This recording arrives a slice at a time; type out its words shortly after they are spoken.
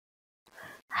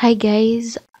Hi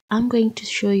guys, I'm going to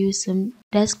show you some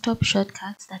desktop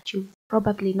shortcuts that you've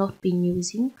probably not been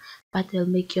using, but they'll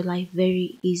make your life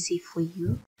very easy for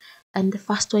you. And the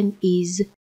first one is,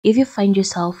 if you find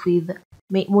yourself with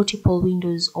multiple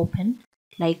windows open,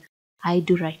 like I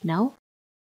do right now,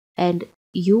 and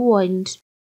you want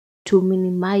to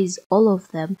minimize all of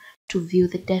them to view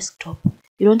the desktop,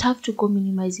 you don't have to go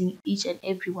minimizing each and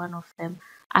every one of them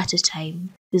at a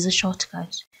time. There's a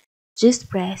shortcut. Just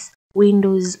press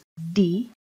Windows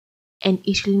D and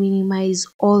it will minimize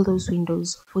all those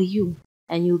windows for you,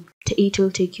 and it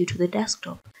will take you to the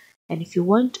desktop. And if you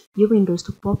want your windows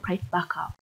to pop right back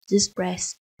up, just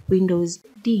press Windows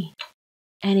D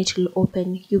and it will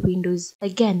open your windows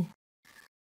again.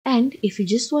 And if you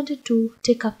just wanted to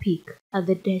take a peek at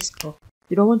the desktop,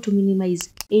 you don't want to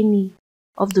minimize any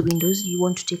of the windows, you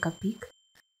want to take a peek,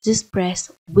 just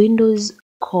press Windows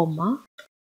comma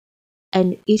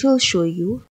and it will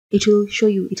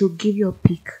give you a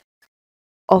peek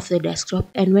of the desktop,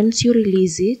 and once you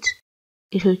release it,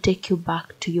 it will take you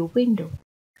back to your window.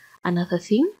 Another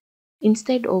thing,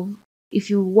 if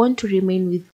you want to remain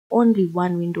with only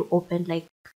one window open, like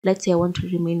let's say I want to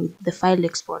remain with the file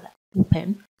explorer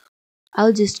open,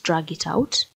 I'll just drag it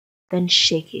out, then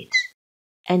shake it,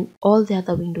 and all the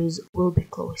other windows will be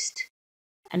closed,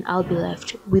 and I'll be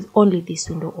left with only this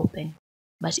window open.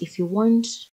 But if you want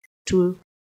to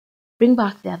bring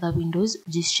back the other windows,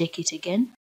 just shake it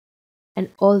again, and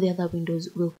all the other windows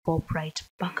will pop right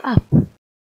back up.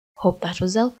 Hope that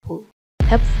was helpful.